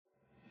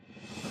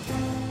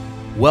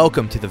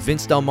Welcome to the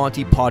Vince Del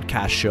Monte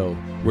podcast show,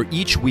 where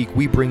each week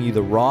we bring you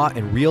the raw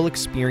and real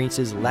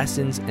experiences,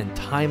 lessons, and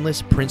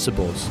timeless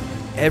principles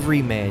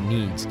every man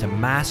needs to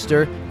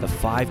master the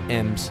 5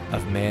 M's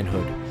of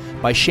manhood.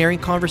 By sharing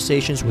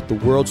conversations with the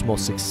world's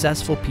most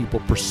successful people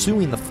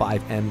pursuing the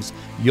 5 M's,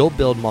 you'll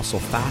build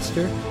muscle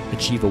faster,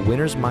 achieve a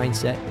winner's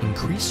mindset,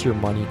 increase your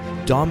money,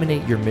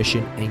 dominate your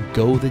mission, and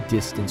go the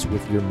distance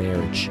with your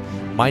marriage.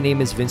 My name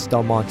is Vince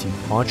Del Monte,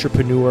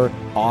 entrepreneur,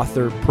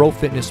 author, pro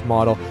fitness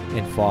model,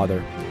 and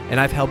father. And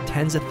I've helped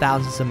tens of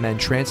thousands of men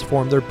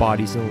transform their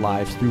bodies and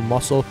lives through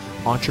muscle,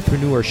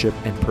 entrepreneurship,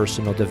 and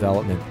personal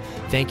development.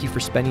 Thank you for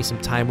spending some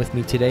time with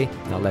me today.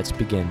 Now let's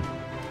begin.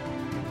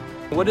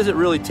 What does it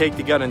really take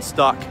to get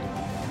unstuck?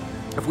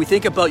 If we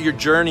think about your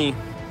journey,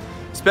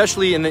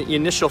 especially in the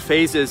initial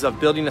phases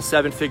of building a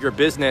 7-figure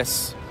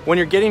business, when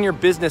you're getting your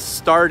business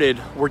started,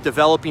 we're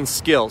developing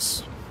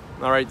skills.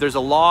 All right, there's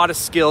a lot of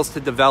skills to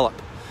develop.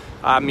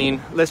 I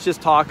mean, let's just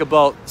talk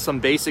about some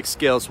basic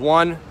skills.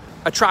 1,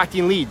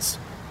 attracting leads.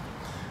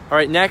 All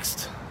right,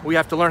 next, we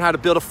have to learn how to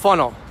build a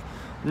funnel.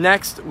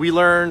 Next, we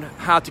learn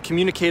how to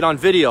communicate on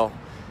video.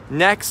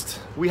 Next,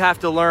 we have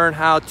to learn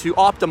how to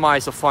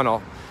optimize a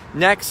funnel.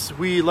 Next,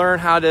 we learn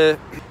how to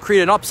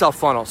create an upsell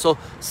funnel. So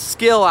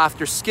skill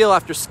after skill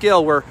after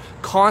skill, we're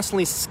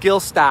constantly skill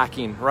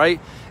stacking,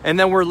 right? And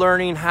then we're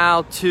learning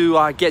how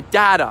to get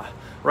data,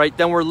 right?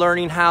 Then we're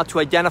learning how to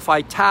identify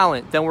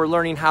talent. Then we're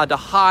learning how to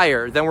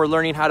hire. Then we're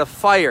learning how to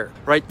fire,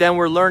 right? Then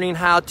we're learning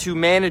how to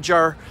manage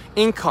our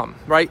income,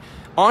 right?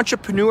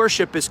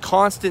 Entrepreneurship is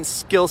constant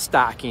skill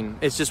stacking.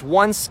 It's just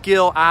one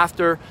skill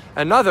after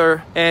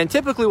another. And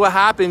typically what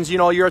happens,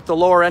 you're at the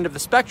lower end of the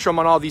spectrum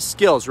on all these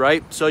skills,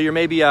 right? So you're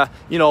maybe a,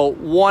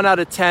 1 out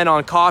of 10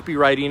 on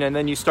copywriting, and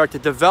then you start to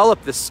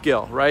develop this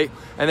skill, right?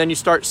 And then you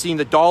start seeing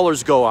the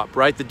dollars go up,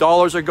 right? The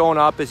dollars are going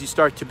up as you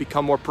start to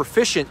become more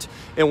proficient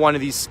in one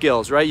of these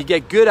skills, right? You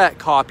get good at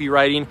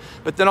copywriting,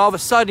 but then all of a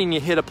sudden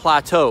you hit a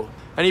plateau.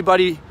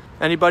 Anybody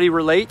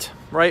relate,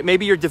 right?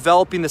 Maybe you're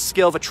developing the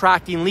skill of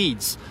attracting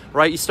leads,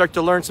 right? You start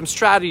to learn some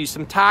strategies,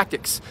 some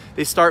tactics.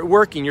 They start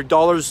working. Your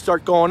dollars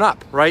start going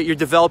up, right? You're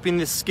developing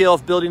the skill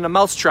of building a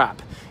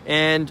mousetrap,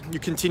 and you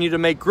continue to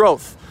make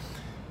growth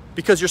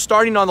because you're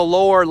starting on the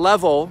lower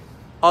level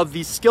of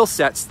these skill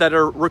sets that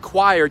are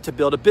required to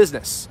build a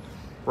business,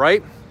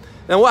 right?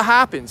 Then what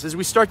happens is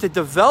we start to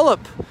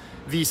develop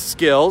these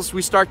skills,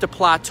 we start to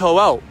plateau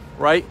out,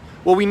 right?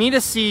 What we need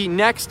to see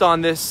next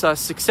on this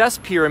success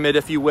pyramid,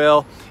 if you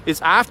will,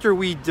 is after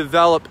we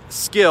develop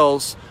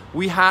skills,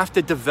 we have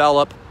to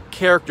develop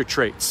character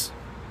traits.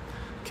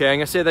 Okay, I'm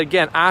gonna say that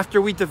again. After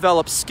we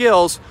develop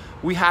skills,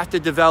 we have to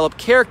develop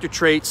character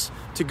traits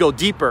to go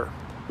deeper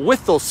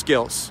with those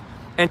skills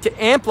and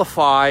to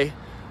amplify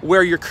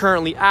where you're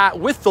currently at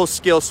with those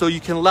skills so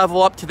you can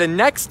level up to the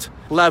next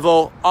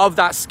level of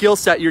that skill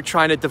set you're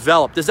trying to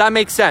develop. Does that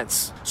make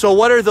sense? So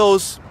what are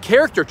those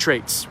character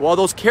traits? Well,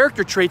 those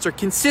character traits are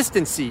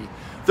consistency,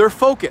 they're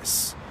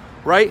focus,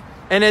 right?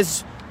 And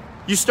as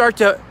you start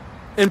to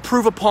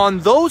improve upon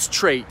those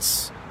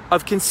traits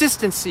of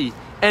consistency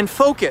and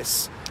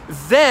focus,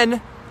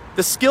 then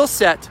the skill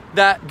set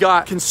that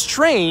got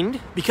constrained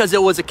because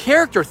it was a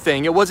character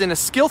thing, it wasn't a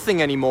skill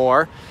thing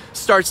anymore,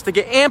 starts to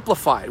get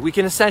amplified. We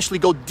can essentially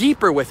go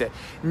deeper with it.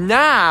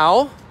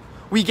 Now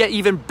we get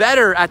even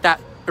better at that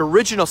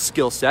original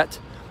skill set,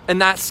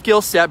 and that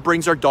skill set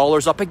brings our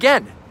dollars up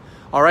again.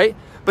 All right.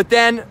 But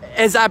then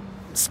as that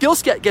skill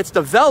set gets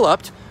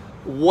developed,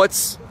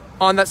 what's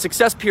on that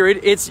success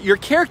period, it's your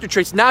character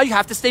traits. Now you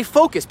have to stay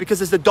focused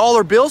because as the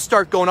dollar bills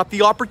start going up,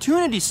 the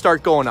opportunities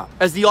start going up.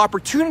 As the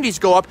opportunities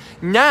go up,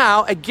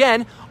 now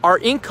again, our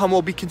income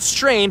will be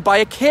constrained by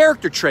a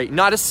character trait,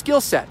 not a skill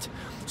set.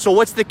 So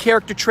what's the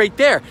character trait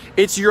there?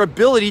 It's your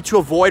ability to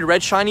avoid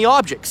red shiny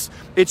objects.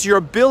 It's your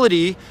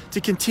ability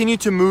to continue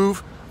to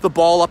move the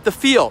ball up the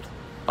field.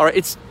 All right,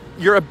 it's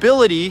your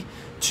ability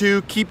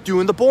to keep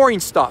doing the boring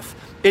stuff.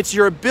 It's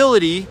your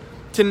ability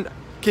to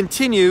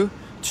continue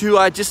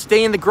to just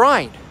stay in the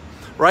grind,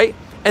 right?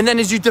 And then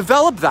as you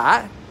develop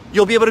that,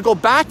 you'll be able to go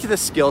back to the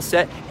skill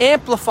set,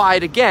 amplify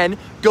it again,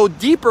 go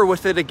deeper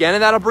with it again,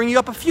 and that'll bring you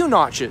up a few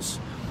notches,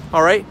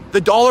 all right?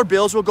 The dollar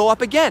bills will go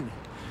up again.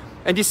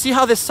 And you see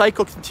how this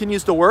cycle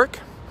continues to work?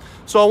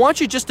 So I want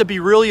you just to be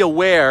really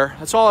aware,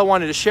 that's all I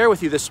wanted to share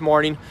with you this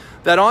morning,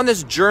 that on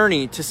this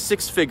journey to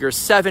 6 figures,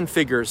 7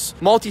 figures,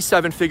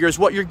 multi-7 figures,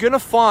 what you're gonna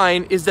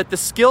find is that the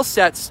skill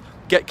sets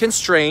get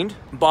constrained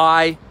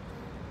by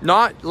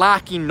not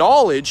lacking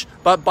knowledge,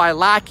 but by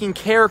lacking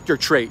character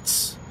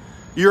traits.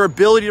 Your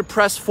ability to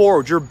press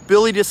forward, your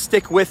ability to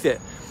stick with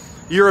it,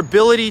 your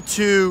ability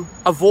to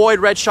avoid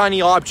red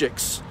shiny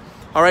objects,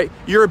 all right?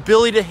 Your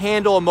ability to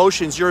handle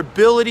emotions, your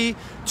ability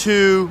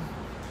to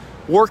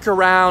work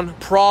around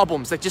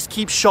problems that just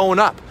keep showing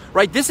up,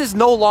 right? This is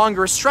no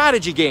longer a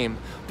strategy game.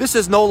 This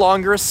is no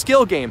longer a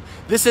skill game.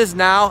 This is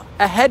now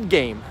a head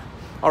game,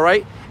 all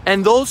right?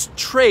 And those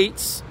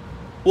traits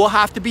will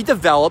have to be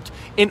developed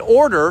in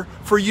order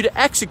for you to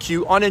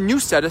execute on a new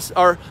set of,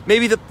 or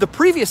maybe the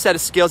previous set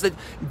of skills that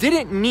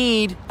didn't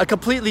need a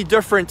completely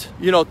different,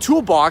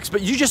 toolbox,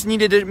 but you just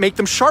needed to make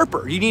them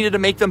sharper. You needed to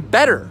make them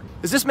better.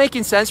 Is this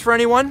making sense for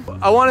anyone?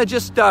 I want to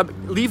just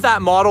leave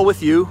that model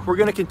with you. We're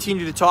going to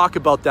continue to talk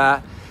about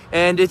that.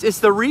 And it's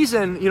the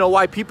reason,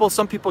 why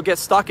some people get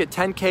stuck at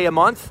 10K a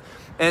month,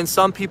 and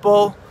some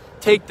people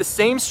take the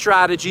same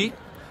strategy,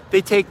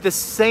 they take the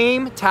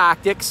same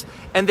tactics,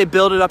 and they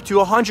build it up to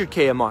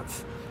 100K a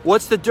month.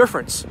 What's the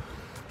difference?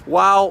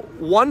 While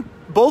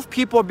both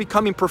people are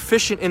becoming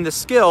proficient in the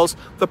skills,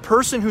 the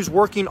person who's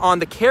working on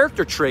the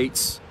character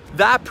traits,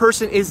 that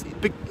person is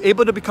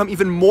able to become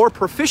even more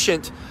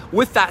proficient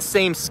with that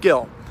same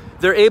skill.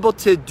 They're able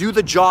to do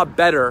the job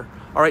better.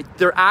 All right,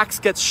 their axe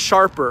gets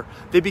sharper.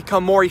 They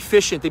become more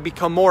efficient. They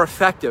become more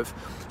effective.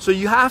 So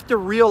you have to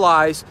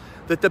realize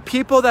that the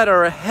people that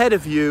are ahead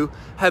of you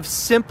have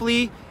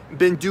simply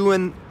been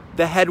doing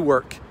the head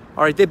work.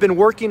 All right, they've been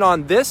working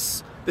on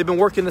this. They've been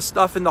working the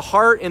stuff in the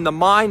heart, in the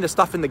mind, the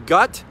stuff in the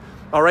gut.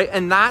 All right,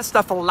 and that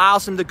stuff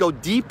allows them to go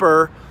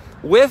deeper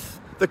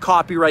with the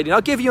copywriting.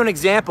 I'll give you an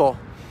example.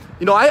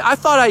 I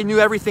thought I knew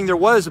everything there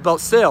was about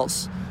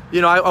sales.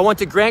 I went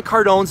to Grant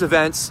Cardone's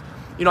events.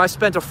 I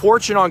spent a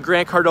fortune on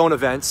Grant Cardone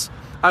events.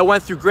 I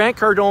went through Grant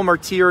Cardone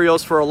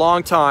materials for a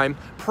long time.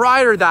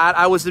 Prior to that,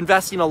 I was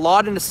investing a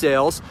lot into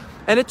sales,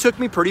 and it took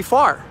me pretty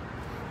far.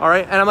 All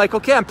right, and I'm like,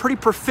 okay, I'm pretty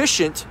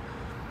proficient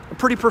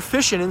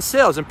in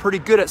sales. I'm pretty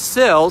good at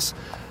sales.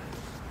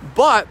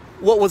 But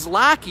what was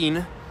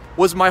lacking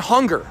was my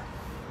hunger.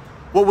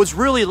 What was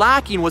really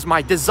lacking was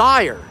my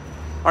desire.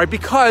 All right,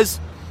 because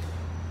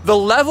the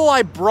level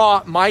I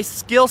brought my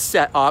skill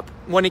set up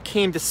when it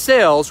came to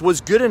sales was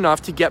good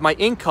enough to get my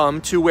income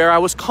to where I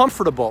was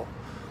comfortable.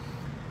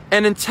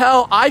 And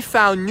until I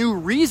found new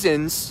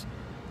reasons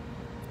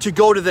to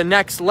go to the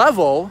next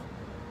level,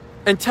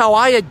 until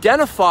I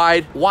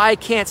identified why I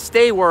can't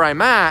stay where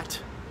I'm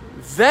at,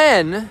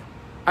 then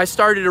I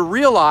started to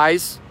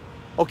realize,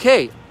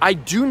 okay, I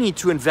do need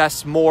to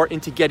invest more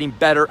into getting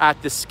better at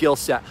this skill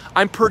set.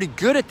 I'm pretty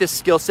good at this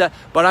skill set,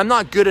 but I'm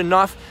not good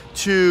enough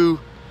to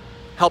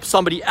help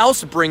somebody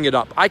else bring it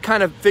up. I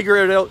kind of figure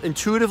it out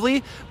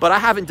intuitively, but I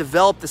haven't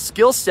developed the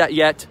skill set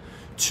yet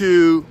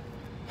to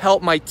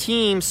help my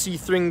team see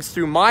things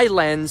through my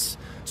lens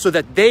so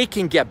that they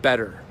can get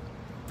better.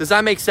 Does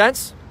that make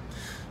sense?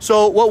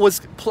 So what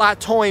was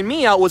plateauing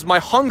me out was my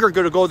hunger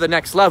to go to the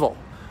next level.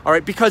 All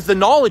right, because the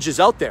knowledge is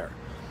out there.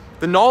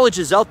 The knowledge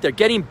is out there.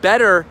 Getting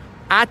better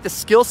at the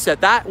skill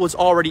set, that was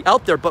already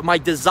out there, but my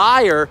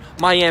desire,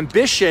 my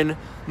ambition,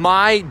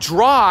 my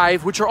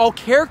drive, which are all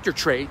character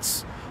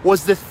traits,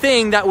 was the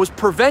thing that was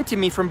preventing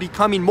me from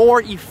becoming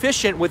more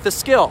efficient with the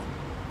skill.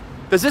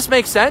 Does this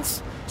make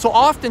sense? So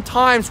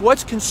oftentimes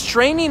what's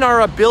constraining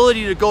our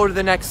ability to go to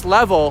the next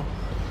level,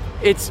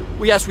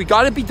 yes, we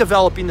got to be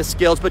developing the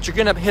skills, but you're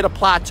going to hit a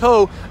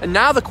plateau. And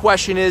now the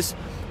question is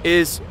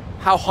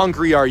how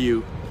hungry are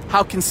you?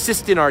 How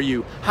consistent are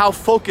you? How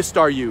focused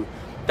are you?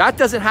 That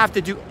doesn't have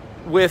to do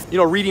with,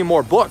 reading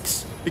more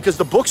books, because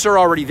the books are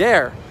already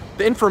there.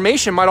 The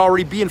information might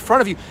already be in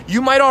front of you.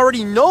 You might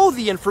already know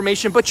the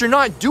information, but you're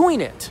not doing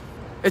it.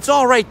 It's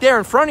all right there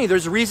in front of you.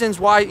 There's reasons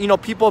why,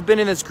 people have been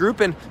in this group,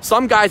 and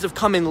some guys have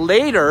come in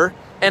later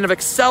and have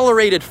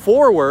accelerated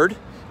forward,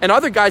 and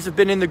other guys have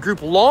been in the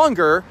group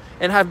longer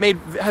and have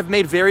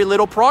made very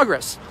little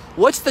progress.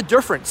 What's the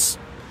difference?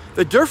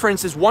 The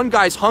difference is one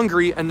guy's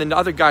hungry and the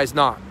other guy's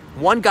not.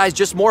 One guy's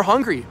just more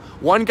hungry.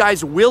 One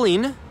guy's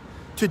willing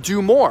to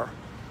do more.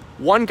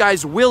 One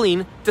guy's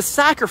willing to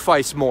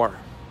sacrifice more.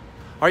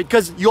 All right,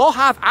 because you all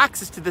have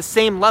access to the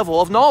same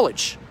level of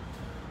knowledge.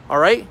 All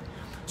right?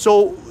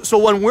 So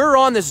when we're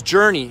on this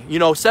journey,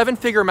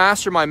 7-figure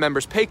mastermind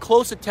members, pay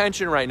close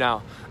attention right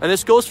now. And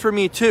this goes for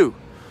me too.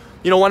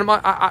 When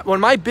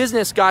my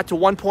business got to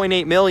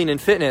 1.8 million in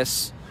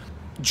fitness,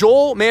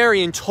 Joel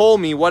Marion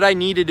told me what I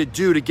needed to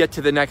do to get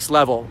to the next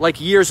level,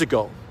 like years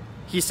ago.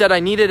 He said I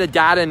needed a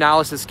data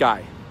analysis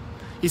guy.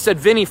 He said,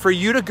 Vinny, for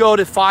you to go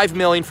to 5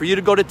 million, for you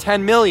to go to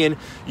 10 million,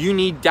 you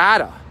need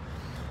data.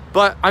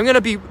 But I'm going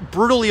to be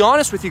brutally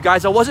honest with you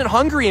guys. I wasn't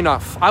hungry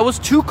enough. I was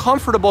too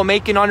comfortable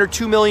making under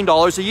 $2 million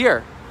a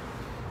year.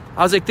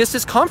 I was like, this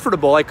is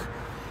comfortable.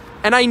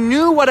 And I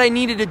knew what I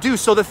needed to do.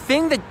 So the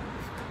thing that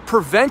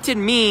prevented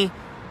me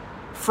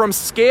from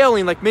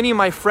scaling, like many of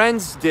my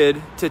friends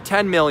did, to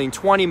 10 million,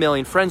 20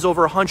 million, friends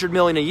over 100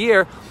 million a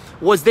year,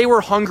 was they were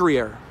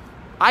hungrier.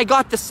 I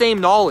got the same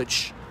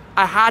knowledge.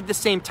 I had the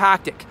same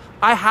tactic.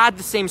 I had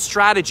the same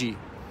strategy.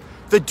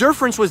 The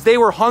difference was they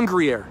were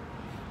hungrier.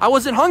 I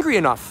wasn't hungry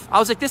enough. I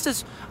was like,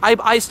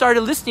 I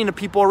started listening to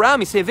people around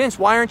me say, Vince,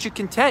 why aren't you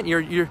content?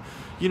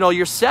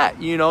 You're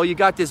set. You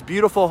got this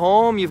beautiful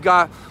home. You've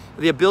got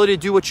the ability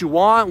to do what you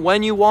want,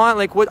 when you want.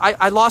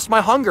 I lost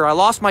my hunger. I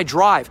lost my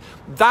drive.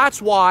 That's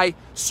why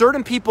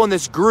certain people in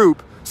this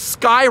group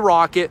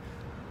skyrocket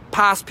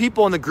past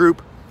people in the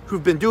group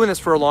who've been doing this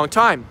for a long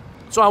time.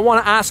 So I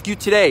want to ask you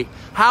today,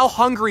 how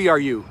hungry are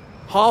you?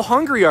 How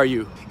hungry are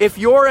you? If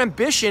your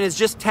ambition is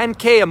just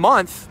 10K a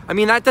month,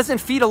 that doesn't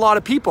feed a lot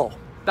of people.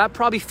 that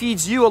probably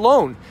feeds you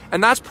alone.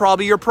 And that's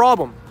probably your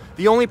problem.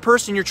 The only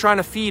person you're trying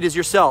to feed is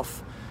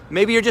yourself.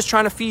 Maybe you're just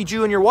trying to feed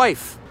you and your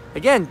wife.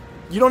 Again,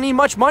 you don't need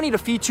much money to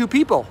feed 2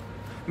 people.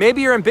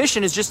 Maybe your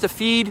ambition is just to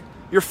feed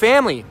your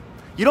family.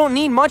 You don't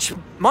need much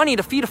money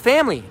to feed a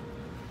family.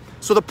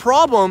 So the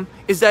problem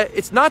is that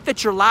it's not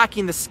that you're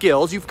lacking the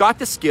skills. You've got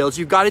the skills,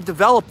 you've got to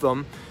develop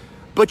them,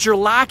 but you're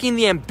lacking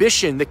the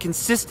ambition, the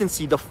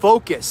consistency, the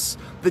focus,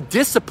 the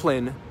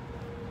discipline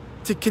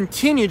to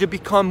continue to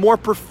become more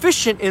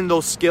proficient in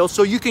those skills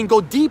so you can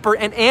go deeper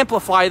and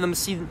amplify them to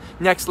see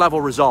next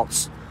level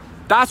results.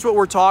 That's what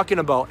we're talking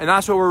about, and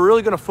that's what we're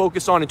really going to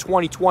focus on in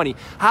 2020.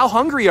 How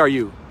hungry are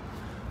you?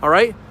 All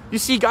right? You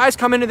see guys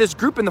come into this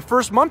group in the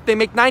first month, they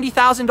make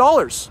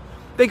 $90,000.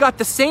 They got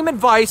the same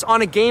advice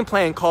on a game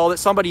plan call that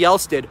somebody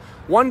else did.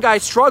 One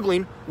guy's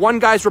struggling, one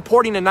guy's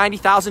reporting a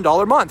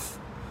 $90,000 month.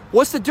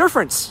 What's the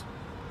difference?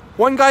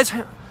 One guy's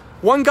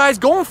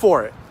going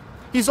for it.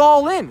 He's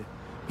all in.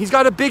 He's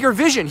got a bigger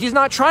vision. He's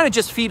not trying to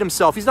just feed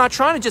himself. He's not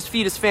trying to just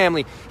feed his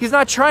family. He's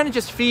not trying to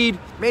just feed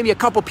maybe a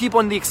couple people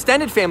in the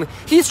extended family.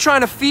 He's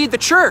trying to feed the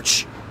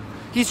church.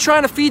 He's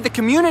trying to feed the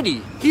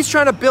community. He's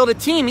trying to build a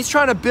team. He's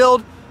trying to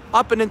build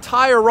up an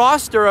entire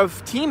roster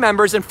of team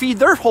members and feed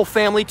their whole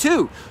family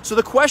too. So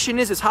the question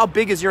is how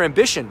big is your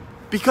ambition?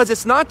 Because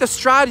it's not the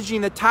strategy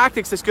and the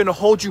tactics that's going to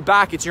hold you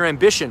back. It's your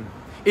ambition.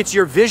 It's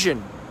your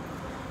vision.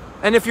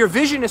 And if your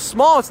vision is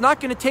small, it's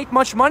not going to take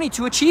much money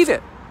to achieve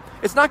it.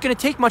 It's not going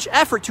to take much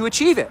effort to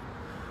achieve it.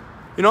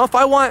 You know, if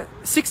I want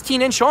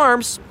 16-inch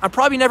arms, I'm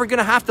probably never going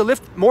to have to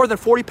lift more than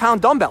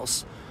 40-pound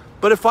dumbbells.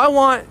 But if I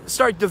want to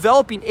start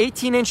developing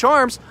 18-inch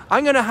arms,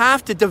 I'm going to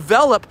have to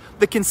develop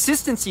the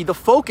consistency, the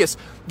focus,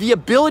 the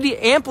ability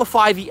to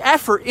amplify the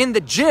effort in the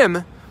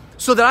gym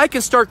so that I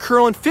can start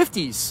curling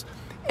 50s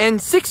and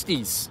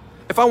 60s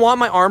if I want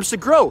my arms to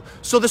grow.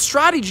 So the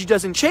strategy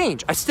doesn't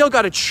change. I still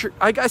got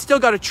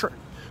to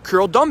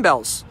curl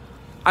dumbbells.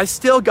 I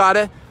still got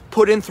to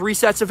put in 3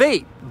 sets of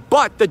 8.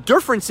 But the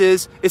difference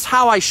is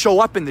how I show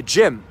up in the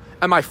gym.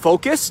 Am I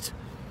focused?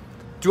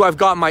 Do I've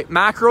got my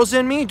macros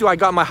in me? Do I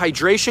got my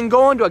hydration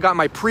going? Do I got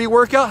my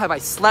pre-workout? Have I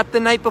slept the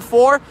night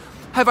before?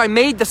 Have I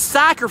made the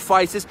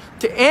sacrifices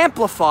to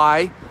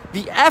amplify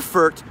the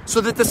effort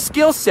so that the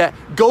skill set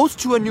goes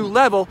to a new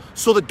level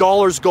so the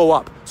dollars go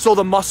up, so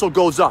the muscle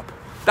goes up?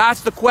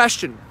 That's the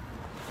question.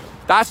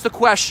 That's the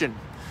question.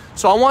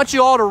 So I want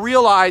you all to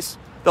realize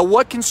that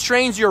what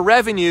constrains your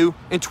revenue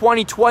in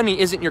 2020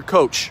 isn't your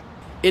coach.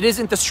 It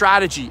isn't the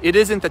strategy. It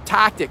isn't the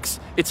tactics.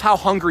 It's how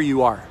hungry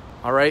you are.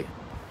 All right?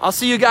 I'll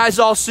see you guys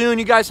all soon.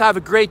 You guys have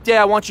a great day.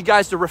 I want you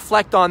guys to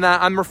reflect on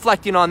that. I'm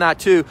reflecting on that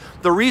too.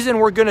 The reason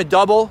we're going to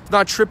double,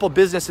 not triple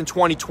business in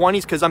 2020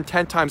 is because I'm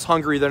 10 times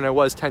hungrier than I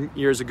was 10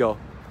 years ago.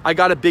 I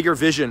got a bigger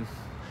vision.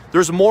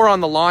 There's more on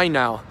the line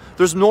now.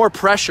 There's more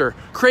pressure.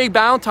 Craig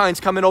Ballantyne's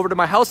coming over to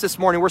my house this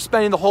morning. We're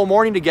spending the whole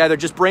morning together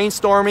just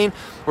brainstorming.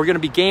 We're going to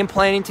be game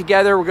planning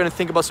together. We're going to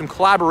think about some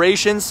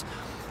collaborations.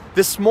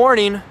 This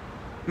morning,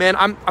 man,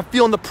 I'm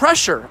feeling the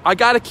pressure. I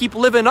got to keep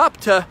living up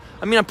to,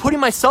 I'm putting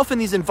myself in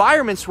these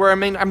environments where,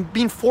 I'm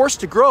being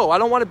forced to grow. I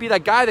don't want to be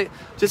that guy that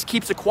just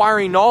keeps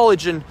acquiring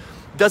knowledge and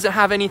doesn't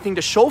have anything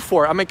to show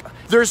for it.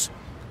 There's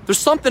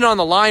something on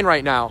the line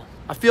right now.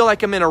 I feel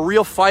like I'm in a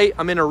real fight.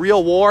 I'm in a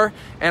real war,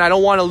 and I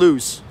don't want to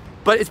lose.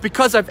 But it's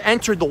because I've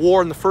entered the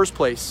war in the first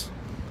place.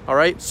 All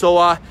right?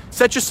 So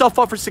set yourself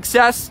up for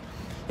success.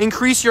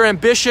 Increase your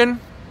ambition.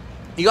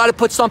 You got to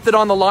put something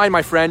on the line,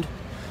 my friend.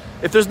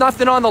 If there's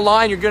nothing on the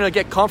line, you're going to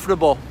get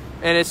comfortable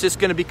and it's just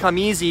going to become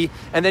easy.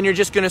 And then you're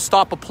just going to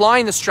stop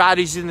applying the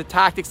strategies and the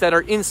tactics that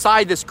are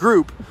inside this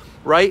group,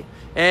 right?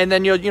 And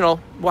then,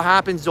 what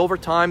happens over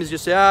time is you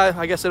say,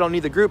 I guess I don't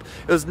need the group.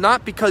 It was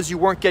not because you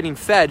weren't getting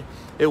fed.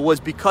 It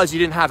was because you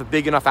didn't have a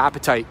big enough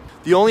appetite.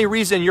 The only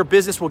reason your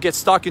business will get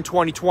stuck in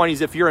 2020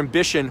 is if your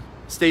ambition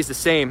stays the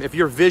same, if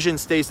your vision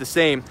stays the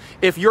same.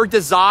 If your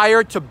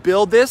desire to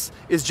build this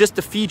is just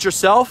to feed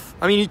yourself,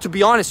 to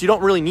be honest, you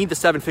don't really need the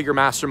 7-figure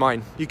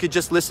mastermind. You could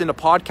just listen to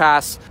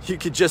podcasts. You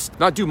could just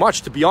not do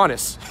much, to be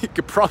honest. You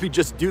could probably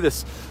just do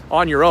this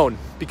on your own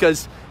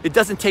because it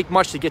doesn't take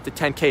much to get to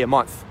 10K a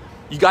month.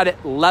 You got to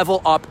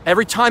level up.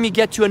 Every time you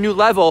get to a new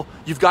level,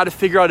 you've got to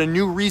figure out a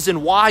new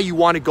reason why you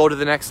want to go to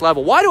the next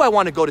level. Why do I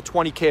want to go to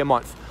 20K a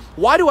month?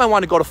 Why do I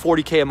want to go to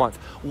 40K a month?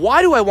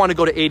 Why do I want to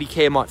go to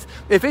 80K a month?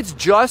 If it's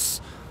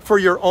just for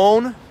your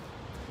own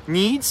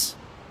needs,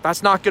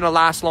 that's not going to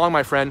last long,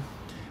 my friend.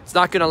 It's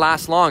not going to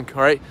last long,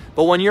 all right?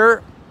 But when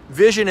your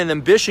vision and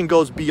ambition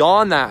goes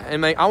beyond that,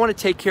 and I want to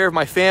take care of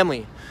my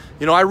family,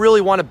 I really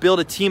want to build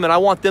a team and I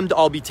want them to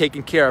all be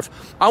taken care of.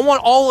 I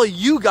want all of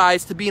you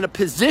guys to be in a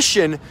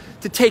position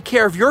to take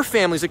care of your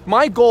families. Like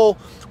my goal,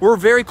 we're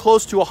very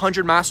close to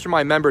 100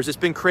 mastermind members. It's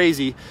been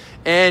crazy.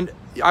 And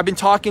I've been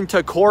talking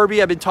to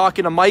Corby, I've been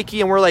talking to Mikey,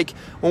 and we're like,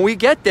 when we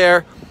get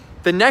there,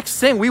 the next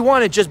thing, we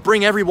want to just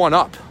bring everyone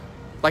up.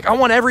 Like I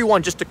want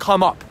everyone just to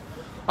come up.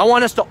 I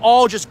want us to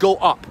all just go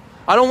up.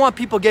 I don't want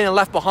people getting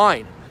left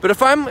behind. But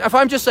if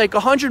I'm just like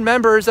 100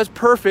 members, that's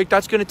perfect.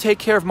 That's going to take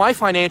care of my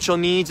financial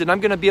needs, and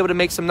I'm going to be able to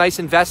make some nice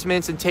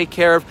investments and take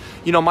care of,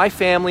 my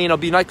family, and I'll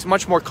be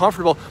much more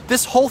comfortable.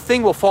 This whole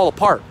thing will fall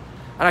apart.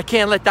 And I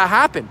can't let that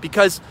happen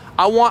because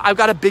I've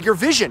got a bigger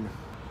vision.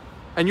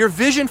 And your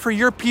vision for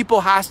your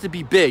people has to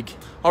be big.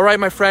 All right,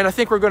 my friend, I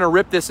think we're going to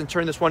rip this and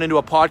turn this one into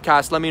a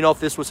podcast. Let me know if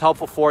this was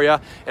helpful for you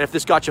and if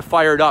this got you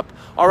fired up.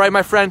 All right,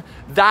 my friend,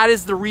 that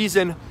is the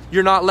reason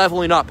you're not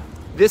leveling up.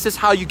 This is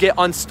how you get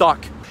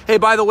unstuck. Hey,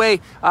 by the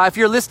way, if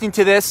you're listening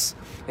to this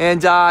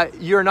and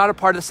you're not a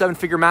part of the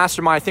 7-Figure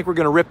Mastermind, I think we're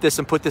going to rip this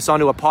and put this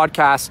onto a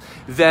podcast.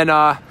 Then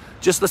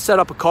just let's set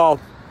up a call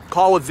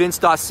with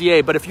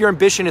Vince.ca. But if your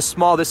ambition is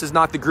small, this is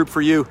not the group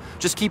for you.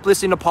 Just keep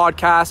listening to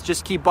podcasts.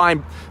 Just keep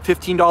buying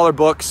 $15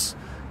 books.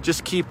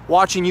 Just keep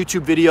watching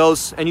YouTube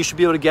videos, and you should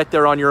be able to get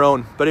there on your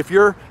own. But if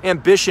your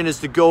ambition is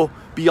to go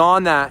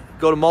beyond that,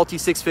 go to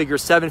multi-6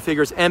 figures, 7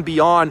 figures, and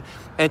beyond,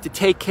 and to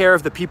take care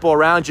of the people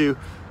around you,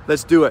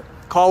 let's do it.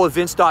 Call with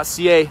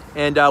Vince.ca,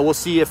 and we'll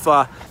see if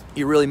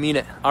you really mean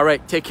it. All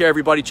right, take care,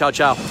 everybody. Ciao,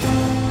 ciao.